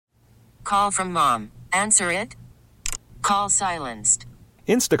Call from mom. Answer it. Call silenced.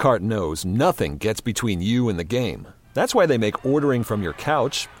 Instacart knows nothing gets between you and the game. That's why they make ordering from your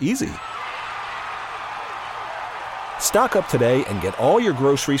couch easy. Stock up today and get all your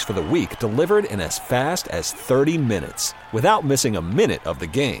groceries for the week delivered in as fast as 30 minutes without missing a minute of the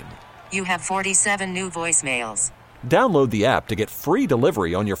game. You have 47 new voicemails. Download the app to get free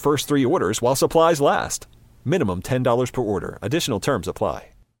delivery on your first 3 orders while supplies last. Minimum $10 per order. Additional terms apply.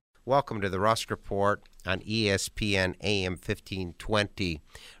 Welcome to the Rusk Report on ESPN AM 1520,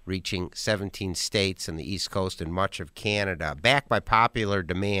 reaching 17 states on the East Coast and much of Canada. Back by popular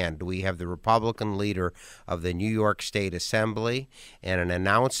demand, we have the Republican leader of the New York State Assembly and an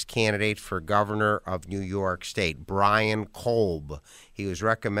announced candidate for governor of New York State, Brian Kolb. He was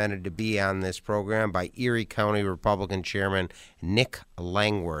recommended to be on this program by Erie County Republican Chairman Nick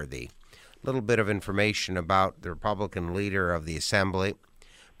Langworthy. A little bit of information about the Republican leader of the Assembly.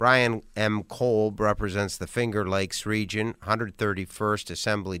 Brian M. Kolb represents the Finger Lakes region, 131st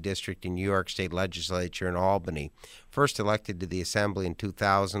Assembly District in New York State Legislature in Albany. First elected to the Assembly in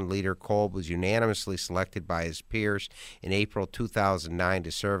 2000, Leader Kolb was unanimously selected by his peers in April 2009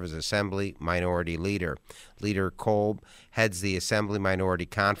 to serve as Assembly Minority Leader. Leader Kolb heads the Assembly Minority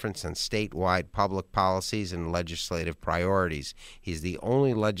Conference on statewide public policies and legislative priorities. He's the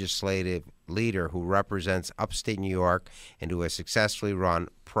only legislative leader who represents upstate New York and who has successfully run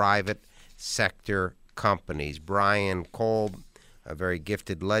private sector companies. Brian Kolb, a very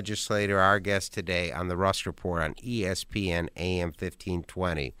gifted legislator, our guest today on the Rusk Report on ESPN AM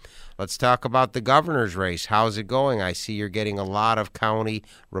 1520. Let's talk about the governor's race. How's it going? I see you're getting a lot of county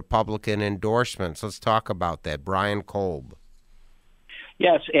Republican endorsements. Let's talk about that. Brian Kolb.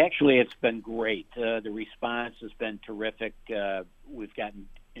 Yes, actually, it's been great. The response has been terrific. We've gotten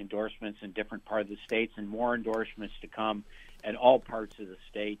endorsements in different parts of the states and more endorsements to come at all parts of the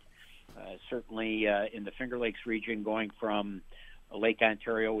state. Certainly in the Finger Lakes region, going from Lake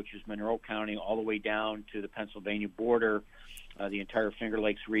Ontario, which is Monroe County, all the way down to the Pennsylvania border, the entire Finger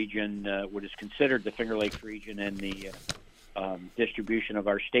Lakes region, what is considered the Finger Lakes region, and the distribution of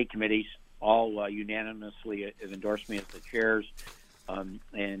our state committees, all unanimously have endorsed me as the chairs.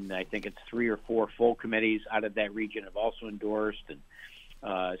 And I think it's 3 or 4 full committees out of that region have also endorsed. And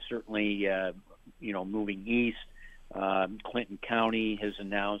certainly, moving east, Clinton County has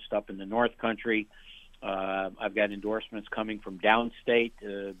announced up in the North Country. I've got endorsements coming from downstate,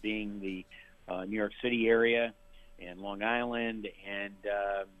 being the New York City area and Long Island,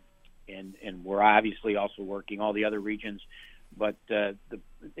 and we're obviously also working all the other regions. But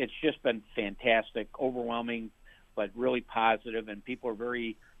it's just been fantastic, overwhelming, but really positive, and people are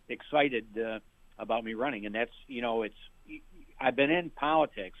very excited about me running. And that's, I've been in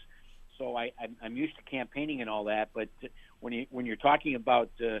politics, so I'm used to campaigning and all that. But when you're talking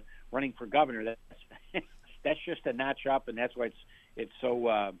about running for governor, that's just a notch up, and that's why it's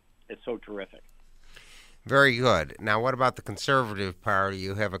so terrific. Very good. Now, what about the Conservative Party?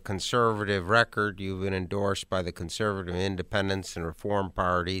 You have a conservative record. You've been endorsed by the Conservative Independents and Reform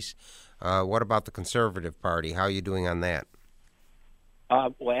parties. What about the Conservative Party? How are you doing on that?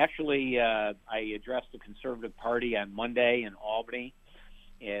 Well, actually, I addressed the Conservative Party on Monday in Albany,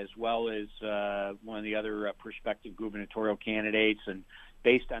 as well as one of the other prospective gubernatorial candidates. And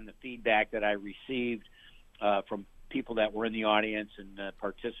based on the feedback that I received from people that were in the audience and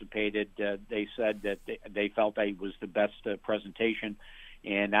participated, they said that they felt I was the best presentation.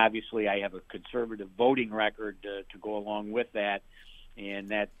 And obviously, I have a conservative voting record to go along with that. And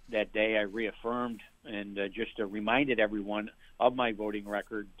that day I reaffirmed and just reminded everyone of my voting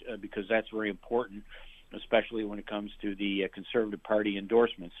record because that's very important, especially when it comes to the Conservative Party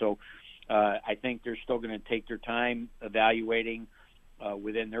endorsement. So I think they're still going to take their time evaluating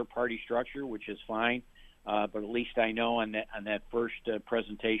within their party structure, which is fine. But at least I know on that first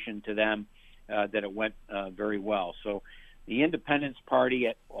presentation to them that it went very well. So the Independence Party,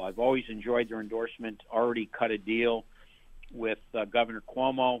 I've always enjoyed their endorsement, already cut a deal with Governor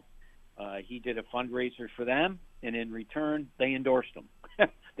Cuomo. He did a fundraiser for them, and in return, they endorsed him.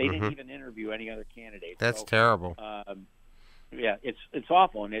 They didn't even interview any other candidates. That's terrible. Yeah, it's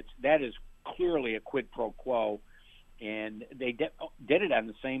awful, and that is clearly a quid pro quo, and they did it on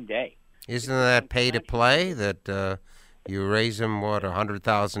the same day. Isn't that pay to play? That you raise them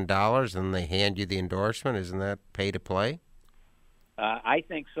 $100,000 and they hand you the endorsement? Isn't that pay to play? I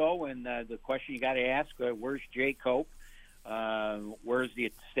think so. And the question you got to ask: where's Jay Cope? Where's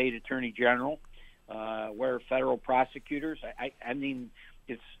the state attorney general? Where are federal prosecutors? I mean,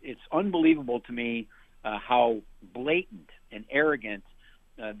 it's unbelievable to me how blatant and arrogant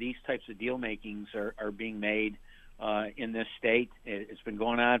these types of deal makings are being made in this state. It's been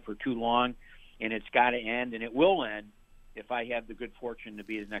going on for too long, and it's got to end, and it will end if I have the good fortune to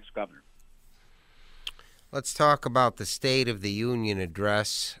be the next governor. Let's talk about the State of the Union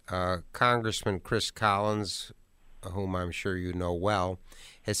address. Congressman Chris Collins, whom I'm sure you know well,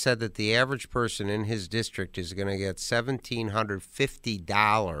 has said that the average person in his district is going to get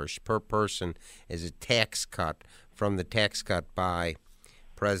 $1,750 per person as a tax cut from the tax cut by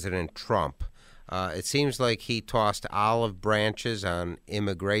President Trump. It seems like he tossed olive branches on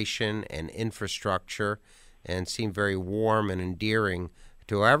immigration and infrastructure and seemed very warm and endearing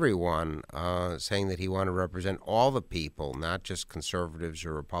to everyone, saying that he wanted to represent all the people, not just conservatives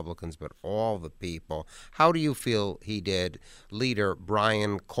or Republicans, but all the people. How do you feel he did, leader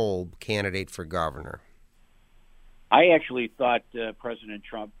Brian Kolb, candidate for governor? I actually thought President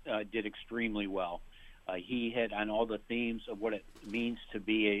Trump did extremely well. He hit on all the themes of what it means to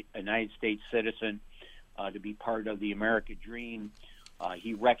be a United States citizen, to be part of the American dream.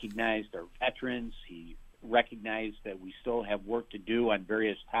 He recognized our veterans. He recognized that we still have work to do on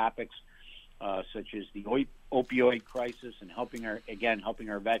various topics, such as the opioid crisis and helping our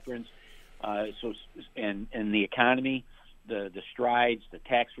veterans. And the economy, the strides, the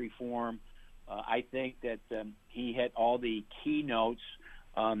tax reform. I think that he hit all the keynotes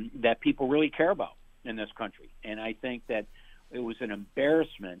that people really care about in this country. And I think that it was an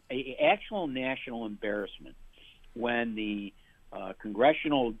embarrassment, an actual national embarrassment, when the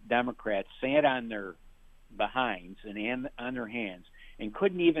congressional Democrats sat on their behinds and on their hands and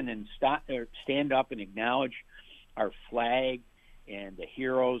couldn't even stand up and acknowledge our flag and the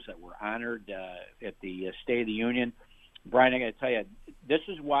heroes that were honored at the State of the Union. Brian, I got to tell you, this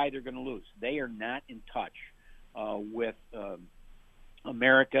is why they're going to lose. They are not in touch with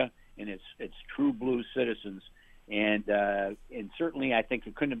America and its true blue citizens, and certainly I think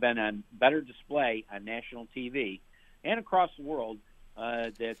it couldn't have been on better display on national TV and across the world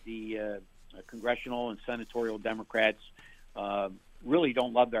that the congressional and senatorial Democrats really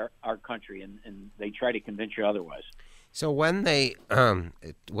don't love our country, and they try to convince you otherwise. So when the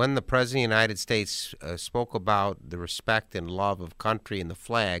President of the United States spoke about the respect and love of country and the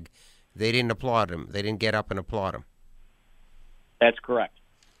flag, they didn't applaud him. They didn't get up and applaud him. That's correct.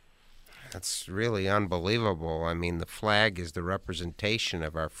 That's really unbelievable. I mean, the flag is the representation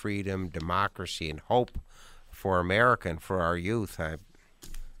of our freedom, democracy, and hope for America and for our youth.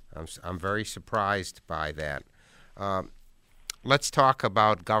 I'm very surprised by that. Let's talk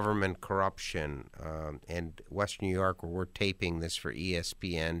about government corruption. And Western New York, where we're taping this for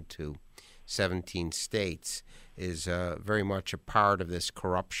ESPN to 17 states, is very much a part of this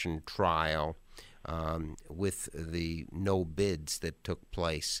corruption trial with the no bids that took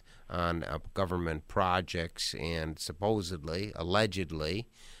place on government projects. And supposedly, allegedly,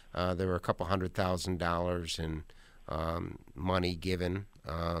 there were a couple $100,000 in money given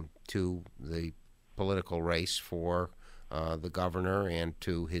to the political race for the governor and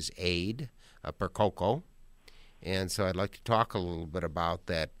to his aide, Percoco. And so I'd like to talk a little bit about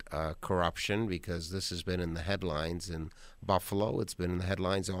that corruption, because this has been in the headlines in Buffalo. It's been in the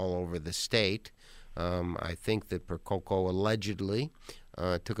headlines all over the state. I think that Percoco allegedly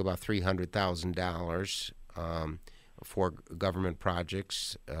took about $300,000 for government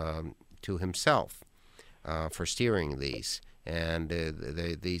projects to himself for steering these. And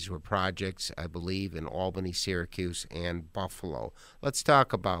these were projects, I believe, in Albany, Syracuse, and Buffalo. Let's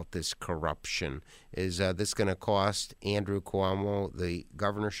talk about this corruption. Is this going to cost Andrew Cuomo the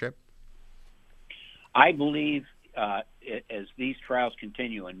governorship? I believe as these trials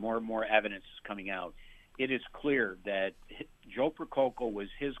continue and more evidence is coming out, it is clear that Joe Percoco was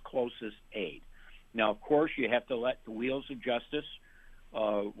his closest aide. Now, of course, you have to let the wheels of justice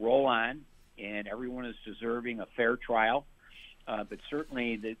roll on, and everyone is deserving a fair trial. But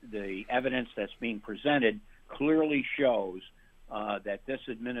certainly the evidence that's being presented clearly shows that this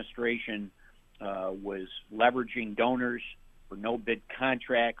administration was leveraging donors for no-bid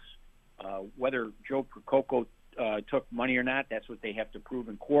contracts. Whether Joe Percoco took money or not, that's what they have to prove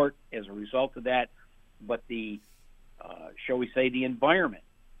in court as a result of that. But shall we say, the environment,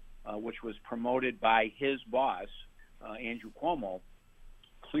 which was promoted by his boss, Andrew Cuomo,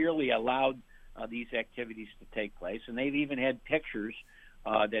 clearly allowed these activities to take place. And they've even had pictures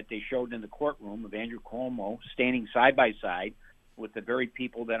that they showed in the courtroom of Andrew Cuomo standing side by side with the very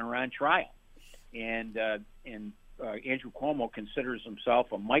people that are on trial. And Andrew Cuomo considers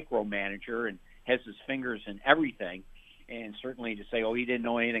himself a micromanager and has his fingers in everything. And certainly to say, he didn't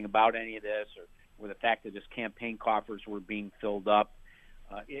know anything about any of this, or the fact that his campaign coffers were being filled up,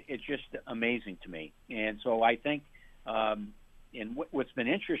 it's just amazing to me. And so I think And what's been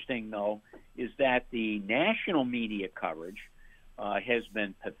interesting, though, is that the national media coverage has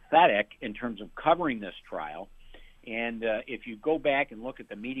been pathetic in terms of covering this trial. And if you go back and look at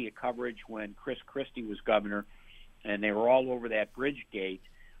the media coverage when Chris Christie was governor, and they were all over that bridge gate,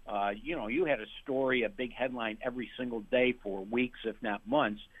 you had a story, a big headline every single day for weeks, if not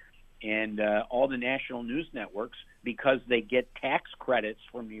months. And all the national news networks, because they get tax credits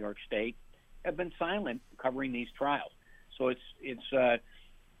from New York State, have been silent covering these trials. So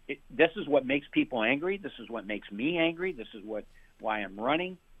this is what makes people angry. This is what makes me angry. This is why I'm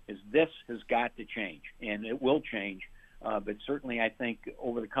running. Is this has got to change, and it will change. But certainly, I think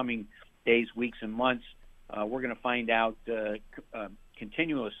over the coming days, weeks, and months, we're going to find out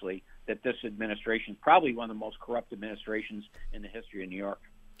continuously that this administration is probably one of the most corrupt administrations in the history of New York.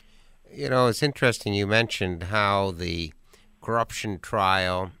 It's interesting you mentioned how the corruption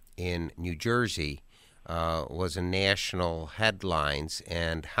trial in New Jersey was in national headlines,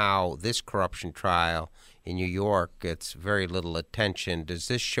 and how this corruption trial in New York gets very little attention. Does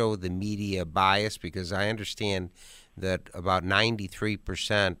this show the media bias? Because I understand that about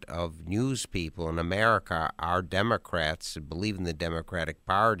 93% of news people in America are Democrats and believe in the Democratic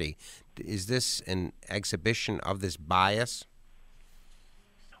Party. Is this an exhibition of this bias?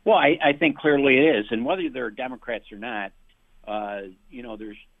 Well, I think clearly it is. And whether they're Democrats or not,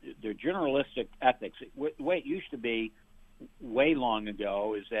 their journalistic ethics. The way it used to be way long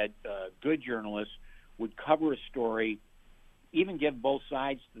ago is that good journalists would cover a story, even give both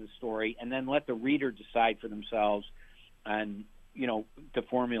sides to the story, and then let the reader decide for themselves and, to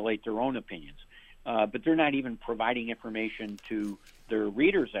formulate their own opinions. But they're not even providing information to their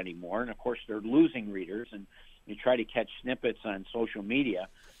readers anymore. And, of course, they're losing readers, and you try to catch snippets on social media.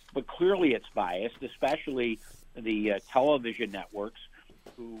 But clearly it's biased, especially the television networks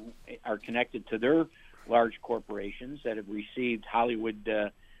who are connected to their large corporations that have received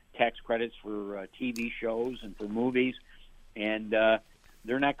Hollywood tax credits for TV shows and for movies, and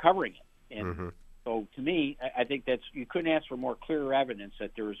they're not covering it. And so to me, I think you couldn't ask for more clear evidence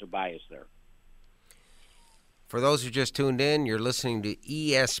that there is a bias there. For those who just tuned in, you're listening to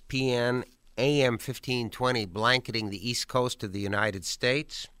ESPN AM 1520, blanketing the East Coast of the United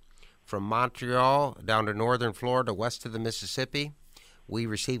States. From Montreal down to northern Florida, west of the Mississippi, we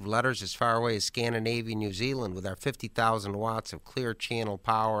receive letters as far away as Scandinavia, New Zealand, with our 50,000 watts of clear channel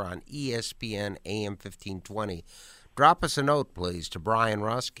power on ESPN AM 1520. Drop us a note, please, to Brian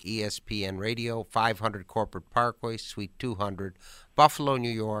Rusk, ESPN Radio, 500 Corporate Parkway, Suite 200, Buffalo, New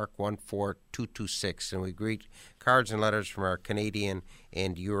York, 14226. And we greet cards and letters from our Canadian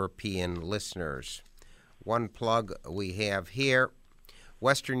and European listeners. One plug we have here.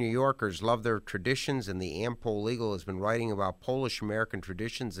 Western New Yorkers love their traditions, and the Am-Pol Eagle has been writing about Polish-American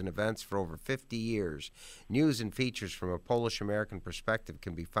traditions and events for over 50 years. News and features from a Polish-American perspective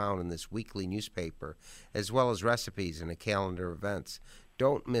can be found in this weekly newspaper, as well as recipes and a calendar of events.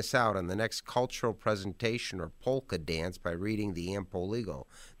 Don't miss out on the next cultural presentation or polka dance by reading the Am-Pol Eagle.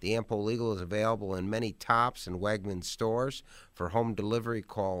 The Am-Pol Eagle is available in many Tops and Wegmans stores. For home delivery,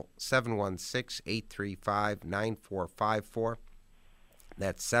 call 716-835-9454.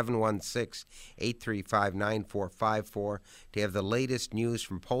 That's 716-835-9454 to have the latest news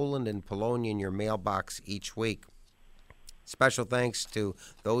from Poland and Polonia in your mailbox each week. Special thanks to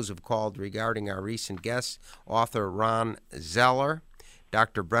those who've called regarding our recent guests, author Ron Zeller,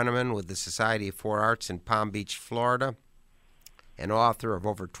 Dr. Brenneman with the Society of Four Arts in Palm Beach, Florida, and author of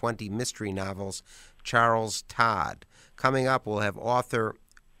over 20 mystery novels, Charles Todd. Coming up, we'll have author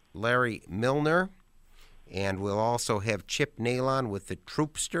Larry Milner, and we'll also have Chip Nalon with the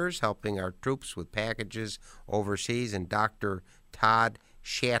Troopsters, helping our troops with packages overseas, and Dr. Todd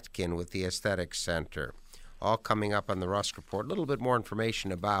Shatkin with the Aesthetics Center. All coming up on the Rusk Report. A little bit more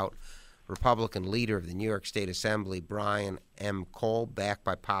information about Republican leader of the New York State Assembly, Brian M. Kolb, back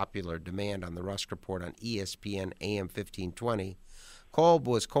by popular demand on the Rusk Report on ESPN AM 1520. Kolb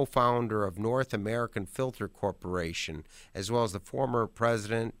was co-founder of North American Filter Corporation, as well as the former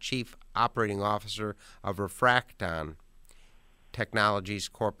president, chief operating officer of Refracton Technologies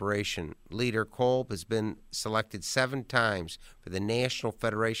Corporation. Leader Kolb has been selected 7 times for the National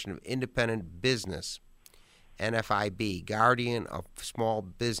Federation of Independent Business, NFIB, Guardian of Small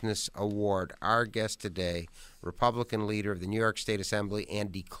Business Award. Our guest today, Republican leader of the New York State Assembly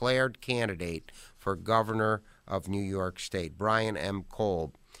and declared candidate for governor of New York State, Brian M.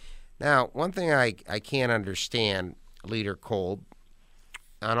 Kolb. Now, one thing I can't understand, Leader Kolb,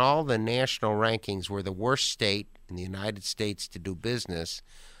 on all the national rankings, we're the worst state in the United States to do business,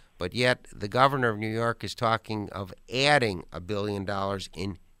 but yet the governor of New York is talking of adding $1 billion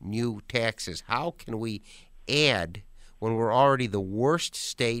in new taxes. How can we add when we're already the worst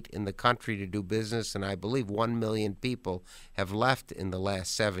state in the country to do business, and I believe 1 million people have left in the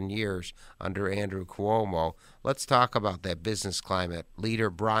last 7 years under Andrew Cuomo. Let's talk about that business climate.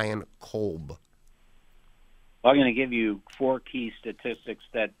 Leader Brian Kolb. I'm going to give you 4 key statistics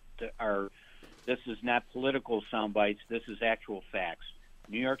that are, this is not political sound bites, this is actual facts.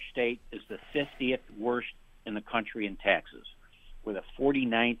 New York State is the 50th worst in the country in taxes. We're the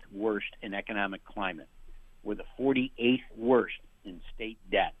 49th worst in economic climate. We're the 48th worst in state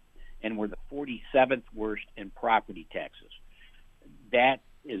debt. And we're the 47th worst in property taxes. That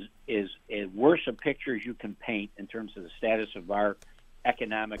is as worse a picture as you can paint in terms of the status of our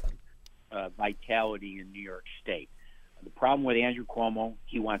economic vitality in New York State. The problem with Andrew Cuomo,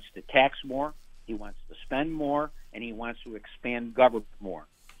 he wants to tax more, he wants to spend more, and he wants to expand government more.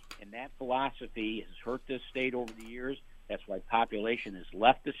 And that philosophy has hurt this state over the years. That's why population has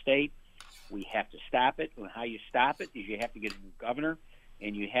left the state. We have to stop it. And how you stop it is you have to get a new governor,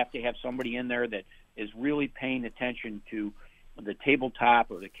 and you have to have somebody in there that is really paying attention to the tabletop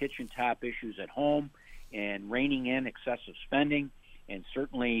or the kitchen top issues at home and reining in excessive spending, and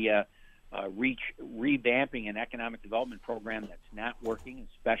certainly revamping an economic development program that's not working,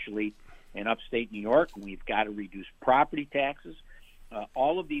 especially in upstate New York. We've got to reduce property taxes.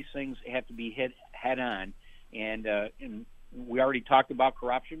 All of these things have to be hit head on, and we already talked about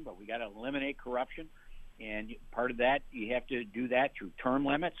corruption, but we got to eliminate corruption. And part of that, you have to do that through term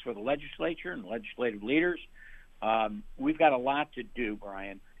limits for the legislature and legislative leaders. We've got a lot to do,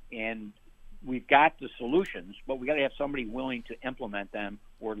 Brian, and we've got the solutions, but we got to have somebody willing to implement them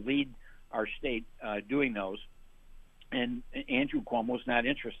or lead our state doing those. And Andrew Cuomo's not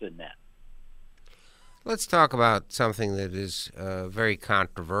interested in that. Let's talk about something that is very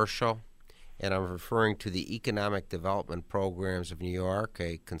controversial, and I'm referring to the economic development programs of New York.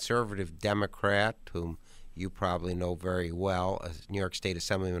 A conservative Democrat, whom you probably know very well, New York State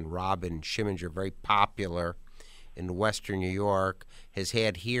Assemblyman Robin Schimminger, very popular in Western New York, has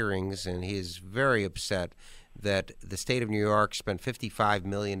had hearings, and he is very upset that the state of New York spent $55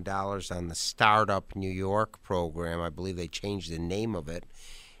 million on the Startup New York program. I believe they changed the name of it,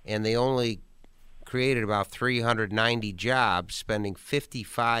 and they only created about 390 jobs, spending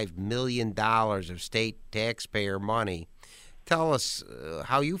 $55 million of state taxpayer money. Tell us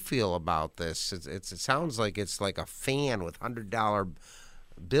how you feel about this. It sounds like it's like a fan with $100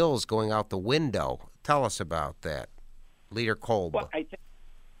 bills going out the window. Tell us about that, Leader Kolb.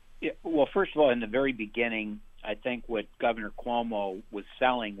 Well, first of all, in the very beginning, I think what Governor Cuomo was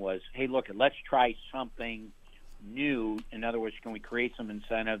selling was, hey, look, let's try something new. In other words, can we create some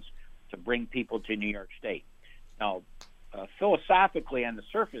incentives to bring people to New York State? Now, philosophically, on the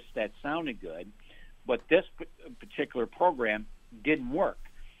surface, that sounded good, but this particular program didn't work.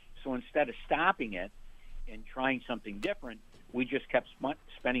 So instead of stopping it and trying something different, we just kept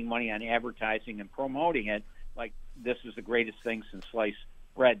spending money on advertising and promoting it like this is the greatest thing since sliced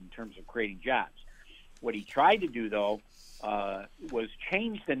bread in terms of creating jobs. What he tried to do, though, was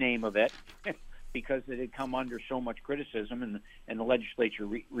change the name of it because it had come under so much criticism, and the legislature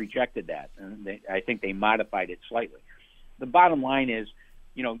rejected that. And I think they modified it slightly. The bottom line is,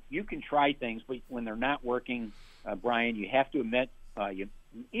 you can try things, but when they're not working, Brian, you have to admit,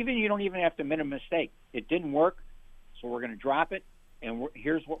 you don't even have to admit a mistake. It didn't work, so we're going to drop it, and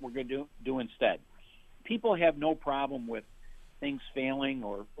here's what we're going to do instead. People have no problem with things failing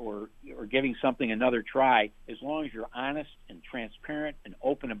or giving something another try as long as you're honest and transparent and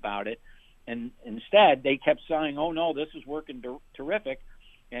open about it. And instead, they kept saying, oh, no, this is working terrific,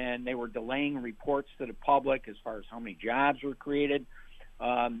 and they were delaying reports to the public as far as how many jobs were created.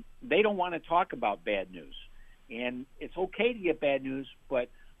 They don't want to talk about bad news. And it's okay to get bad news, but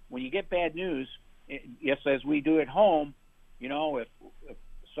when you get bad news, yes, as we do at home, if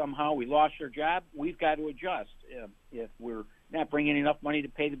somehow we lost our job, we've got to adjust. If we're not bringing enough money to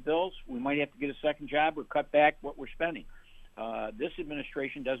pay the bills, we might have to get a second job or cut back what we're spending. This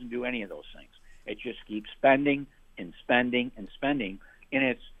administration doesn't do any of those things. It just keeps spending and spending and spending, and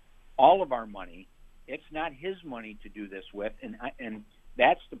it's all of our money. It's not his money to do this with, and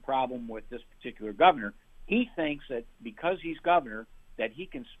that's the problem with this particular governor. He thinks that because he's governor, that he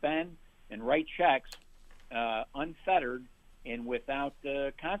can spend and write checks unfettered and without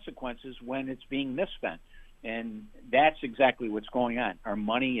consequences when it's being misspent. And that's exactly what's going on. Our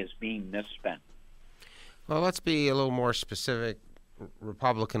money is being misspent. Well, let's be a little more specific.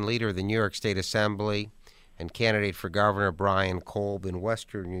 Republican leader of the New York State Assembly and candidate for governor Brian Kolb in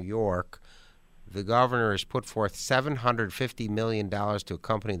Western New York, the governor has put forth $750 million to a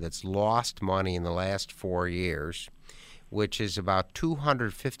company that's lost money in the last 4 years, which is about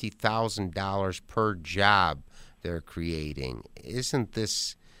 $250,000 per job they're creating. Isn't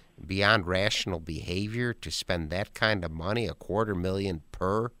this beyond rational behavior to spend that kind of money, $250,000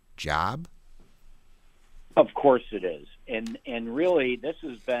 per job? Of course it is. And really, this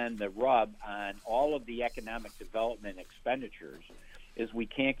has been the rub on all of the economic development expenditures, is we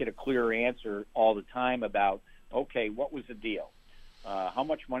can't get a clear answer all the time about, okay, what was the deal? How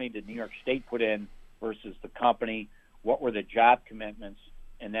much money did New York State put in versus the company? What were the job commitments?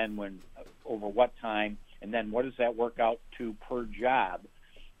 And then over what time? And then what does that work out to per job?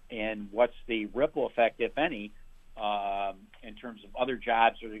 And what's the ripple effect, if any, in terms of other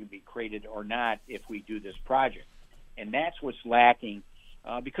jobs that are going to be created or not if we do this project? And that's what's lacking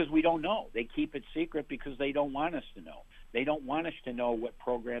because we don't know. They keep it secret because they don't want us to know. They don't want us to know what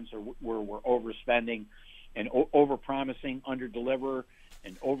programs we're overspending and overpromising, underdeliver,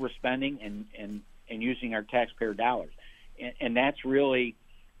 and overspending and using our taxpayer dollars. And that's really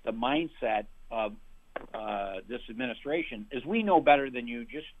the mindset of this administration, is we know better than you.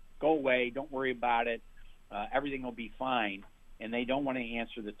 Just go away. Don't worry about it. Everything will be fine. And they don't want to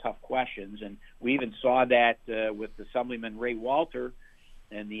answer the tough questions. And we even saw that with Assemblyman Ray Walter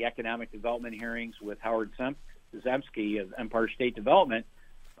and the economic development hearings with Howard Zemsky of Empire State Development.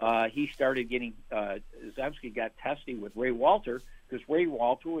 He started getting, Zemsky got testy with Ray Walter because Ray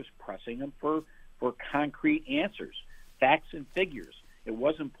Walter was pressing him for concrete answers, facts and figures. It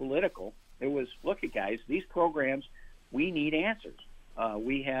wasn't political. It was, look at guys, these programs, we need answers.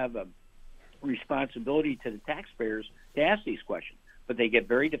 We have a responsibility to the taxpayers to ask these questions, but they get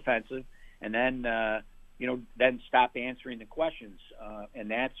very defensive and then, then stop answering the questions.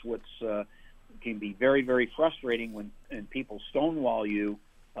 And that's what's can be very, very frustrating when people stonewall you,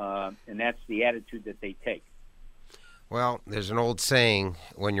 and that's the attitude that they take. Well, there's an old saying,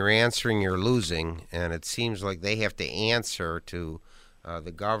 when you're answering, you're losing, and it seems like they have to answer to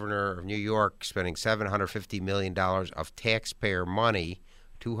the governor of New York spending $750 million of taxpayer money,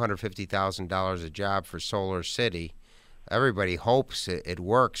 $250,000 a job for Solar City. Everybody hopes it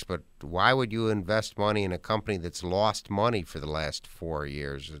works, but why would you invest money in a company that's lost money for the last 4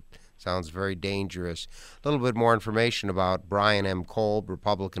 years? It sounds very dangerous. A little bit more information about Brian M. Kolb,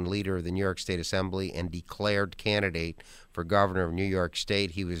 Republican leader of the New York State Assembly and declared candidate for governor of New York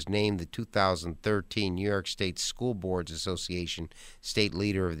State. He was named the 2013 New York State School Boards Association State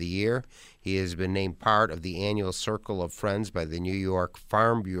Leader of the Year. He has been named part of the annual Circle of Friends by the New York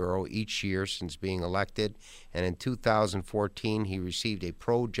Farm Bureau each year since being elected. And in 2014, he received a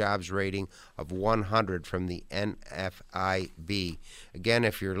pro-jobs rating of 100 from the NFIB. Again,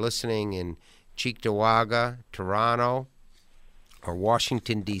 if you're listening in Cheektowaga, Toronto, or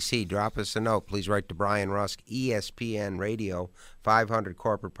Washington, D.C., drop us a note. Please write to Brian Rusk, ESPN Radio, 500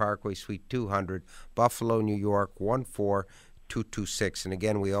 Corporate Parkway, Suite 200, Buffalo, New York, 14226. And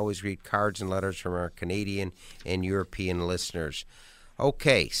again, we always read cards and letters from our Canadian and European listeners.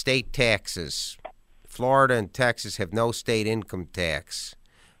 Okay, state taxes. Florida and Texas have no state income tax.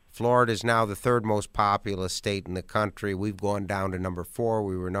 Florida is now the third most populous state in the country. We've gone down to number 4.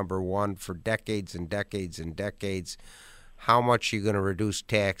 We were number 1 for decades and decades and decades. How much are you going to reduce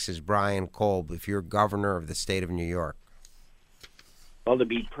taxes, Brian Kolb, if you're governor of the state of New York? Well, to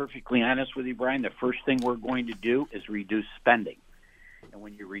be perfectly honest with you, Brian, the first thing we're going to do is reduce spending. And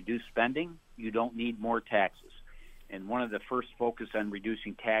when you reduce spending, you don't need more taxes. And one of the first focus on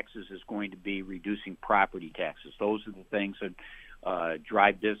reducing taxes is going to be reducing property taxes. Those are the things that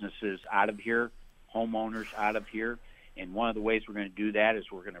drive businesses out of here, homeowners out of here. And one of the ways we're going to do that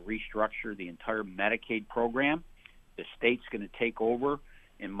is we're going to restructure the entire Medicaid program. The state's going to take over,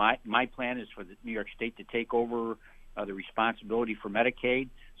 and my plan is for the New York State to take over the responsibility for Medicaid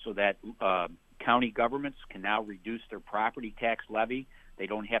so that county governments can now reduce their property tax levy. They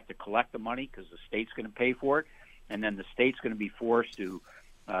don't have to collect the money because the state's going to pay for it, and then the state's going to be forced to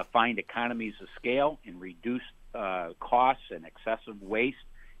find economies of scale and reduce costs and excessive waste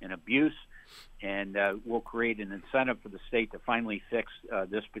and abuse, and we'll create an incentive for the state to finally fix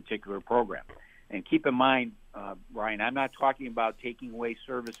this particular program. And keep in mind, Brian, I'm not talking about taking away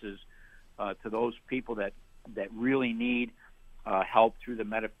services to those people that really need help through the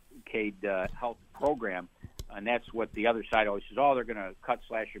Medicaid health program. And that's what the other side always says, they're going to cut,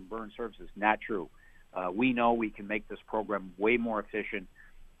 slash, and burn services. Not true. We know we can make this program way more efficient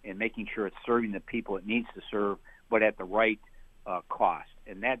in making sure it's serving the people it needs to serve, but at the right cost.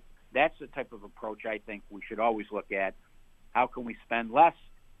 And that's the type of approach I think we should always look at. How can we spend less,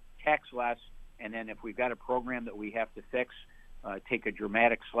 tax less, and then if we've got a program that we have to fix, take a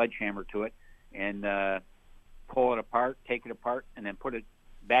dramatic sledgehammer to it and pull it apart, take it apart, and then put it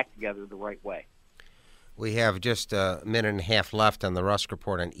back together the right way. We have just a minute and a half left on the Rusk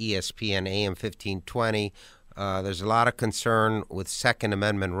Report on ESPN AM 1520. there's a lot of concern with Second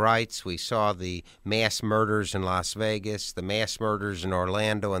Amendment rights. We saw the mass murders in Las Vegas, the mass murders in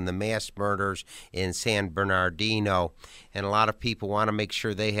Orlando, and the mass murders in San Bernardino. And a lot of people want to make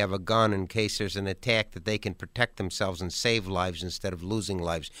sure they have a gun in case there's an attack, that they can protect themselves and save lives instead of losing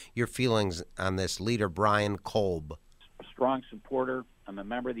lives. Your feelings on this, Leader Brian Kolb? A strong supporter. I'm a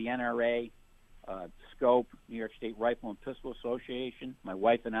member of the NRA, SCOPE, New York State Rifle and Pistol Association. My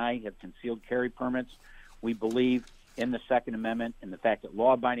wife and I have concealed carry permits. We believe in the Second Amendment and the fact that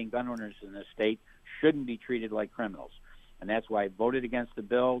law-abiding gun owners in this state shouldn't be treated like criminals. And that's why I voted against the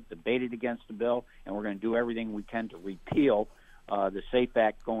bill, debated against the bill, and we're going to do everything we can to repeal the SAFE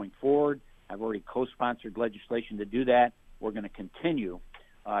Act going forward. I've already co-sponsored legislation to do that. We're going to continue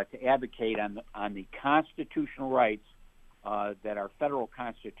to advocate on the constitutional rights that our federal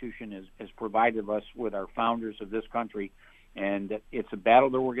Constitution has provided us with our founders of this country. And it's a battle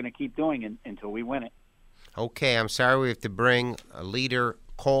that we're going to keep doing until we win it. Okay, I'm sorry we have to bring Leader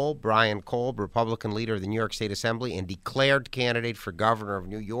Kolb, Brian Kolb, Republican leader of the New York State Assembly and declared candidate for governor of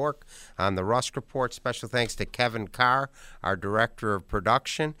New York, on the Rusk Report. Special thanks to Kevin Carr, our director of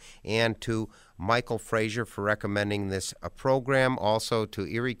production, and to Michael Frazier for recommending this program. Also to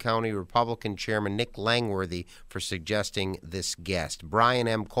Erie County Republican Chairman Nick Langworthy for suggesting this guest. Brian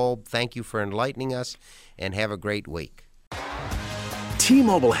M. Kolb, thank you for enlightening us, and have a great week.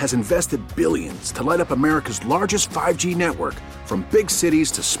 T-Mobile has invested billions to light up America's largest 5G network, from big cities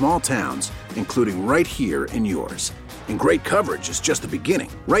to small towns, including right here in yours. And great coverage is just the beginning.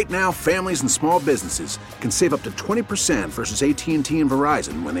 Right now, families and small businesses can save up to 20% versus AT&T and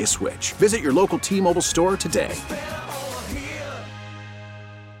Verizon when they switch. Visit your local T-Mobile store today.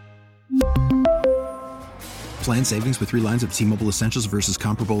 Plan savings with 3 lines of T-Mobile Essentials versus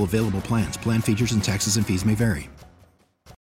comparable available plans. Plan features and taxes and fees may vary.